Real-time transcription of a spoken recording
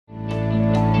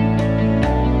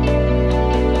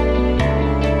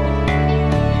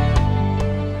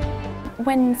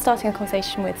When starting a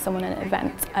conversation with someone at an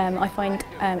event, I find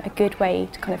a good way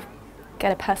to kind of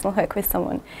get a personal hook with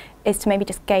someone is to maybe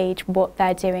just gauge what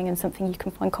they're doing and something you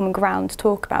can find common ground to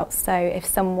talk about. So if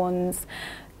someone's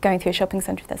going through a shopping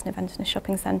centre, if there's an event in a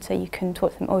shopping centre, you can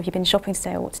talk to them, oh, have you been shopping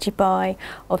today, or what did you buy?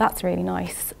 Oh, that's really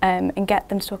nice, and get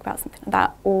them to talk about something like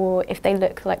that. Or if they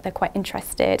look like they're quite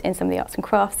interested in some of the arts and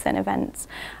crafts and events,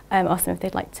 ask them if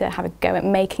they'd like to have a go at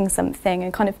making something,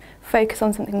 and kind of focus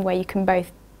on something where you can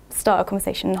both start a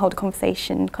conversation and hold a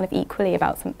conversation kind of equally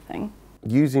about something.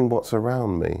 Using what's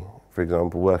around me, for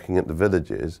example, working at the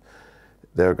villages,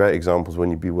 there are great examples when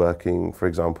you'd be working, for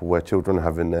example, where children are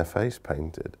having their face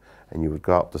painted, and you would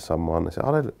go up to someone and say,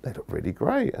 oh, they look really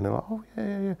great. And they're like, oh,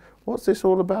 yeah. What's this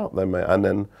all about then, mate? And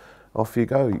then off you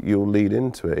go, you'll lead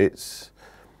into it.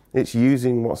 It's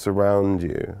using what's around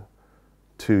you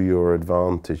to your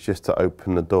advantage, just to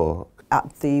open the door.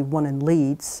 At the one in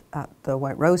Leeds, at the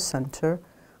White Rose Centre,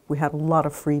 we had a lot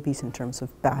of freebies in terms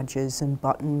of badges and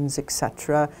buttons,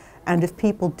 etc. And if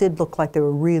people did look like they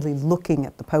were really looking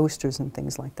at the posters and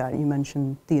things like that, you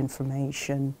mentioned the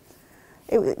information,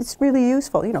 it's really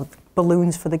useful. You know,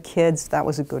 balloons for the kids, that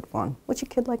was a good one. Would your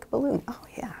kid like a balloon? Oh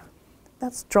yeah,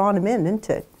 that's drawing them in, isn't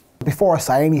it? Before I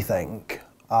say anything,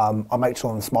 I make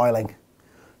sure I'm smiling.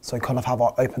 So kind of have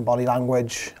our open body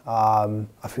language. I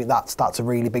think that's a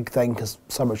really big thing, because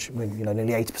so much, you know,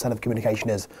 nearly 80% of communication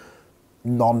is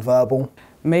non-verbal.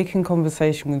 Making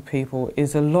conversation with people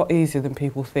is a lot easier than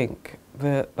people think.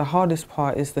 The hardest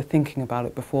part is the thinking about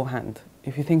it beforehand.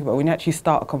 If you think about it, when you actually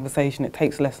start a conversation, it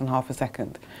takes less than half a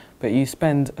second, but you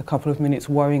spend a couple of minutes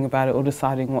worrying about it or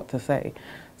deciding what to say.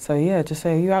 So yeah, just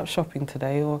say, are you out shopping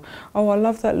today? Or, oh, I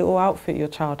love that little outfit your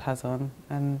child has on.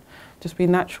 And just be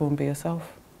natural and be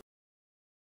yourself.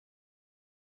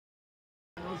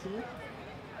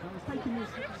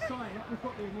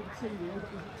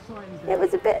 It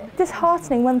was a bit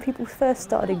disheartening when people first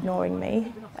started ignoring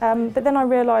me, but then I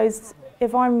realised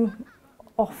if I'm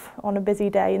off on a busy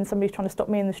day and somebody's trying to stop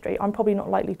me in the street, I'm probably not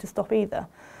likely to stop either.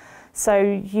 So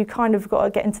you kind of got to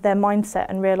get into their mindset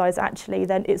and realise actually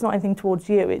then it's not anything towards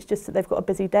you, it's just that they've got a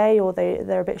busy day or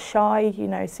they're a bit shy, you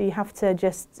know, so you have to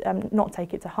just not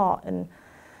take it to heart and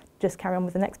just carry on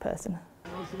with the next person.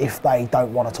 If they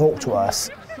don't want to talk to us,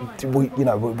 we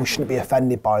shouldn't be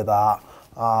offended by that.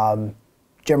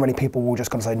 Generally people will just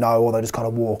kind of say no, or they'll just kind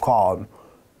of walk on.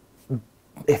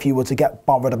 If you were to get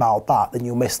bothered about that, then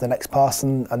you'll miss the next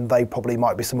person, and they probably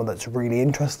might be someone that's really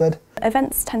interested.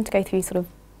 Events tend to go through sort of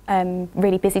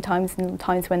really busy times, and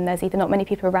times when there's either not many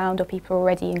people around or people are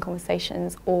already in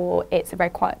conversations, or it's a very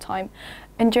quiet time.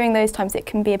 And during those times it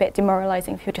can be a bit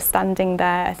demoralising if you're just standing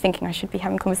there thinking I should be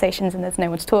having conversations and there's no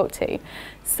one to talk to.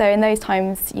 So in those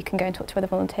times you can go and talk to other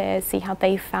volunteers, see how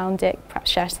they found it,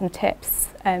 perhaps share some tips,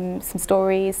 some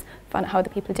stories, find out how other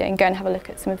people are doing, go and have a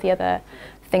look at some of the other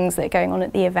things that are going on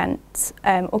at the event,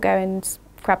 or go and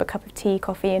grab a cup of tea,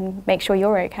 coffee, and make sure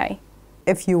you're okay.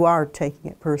 If you are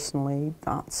taking it personally,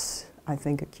 that's, I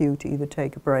think, a cue to either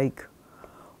take a break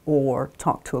or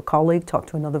talk to a colleague, talk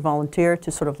to another volunteer to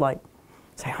sort of like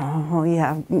say, oh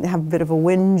yeah, have a bit of a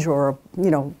whinge or, you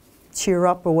know, cheer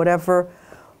up or whatever,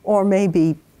 or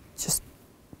maybe just,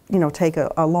 you know, take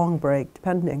a long break,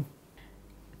 depending.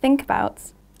 Think about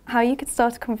how you could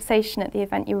start a conversation at the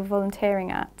event you were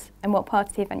volunteering at and what part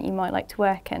of the event you might like to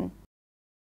work in.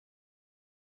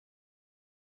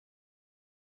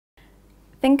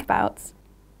 Think about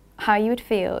how you would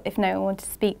feel if no one wanted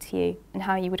to speak to you and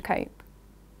how you would cope.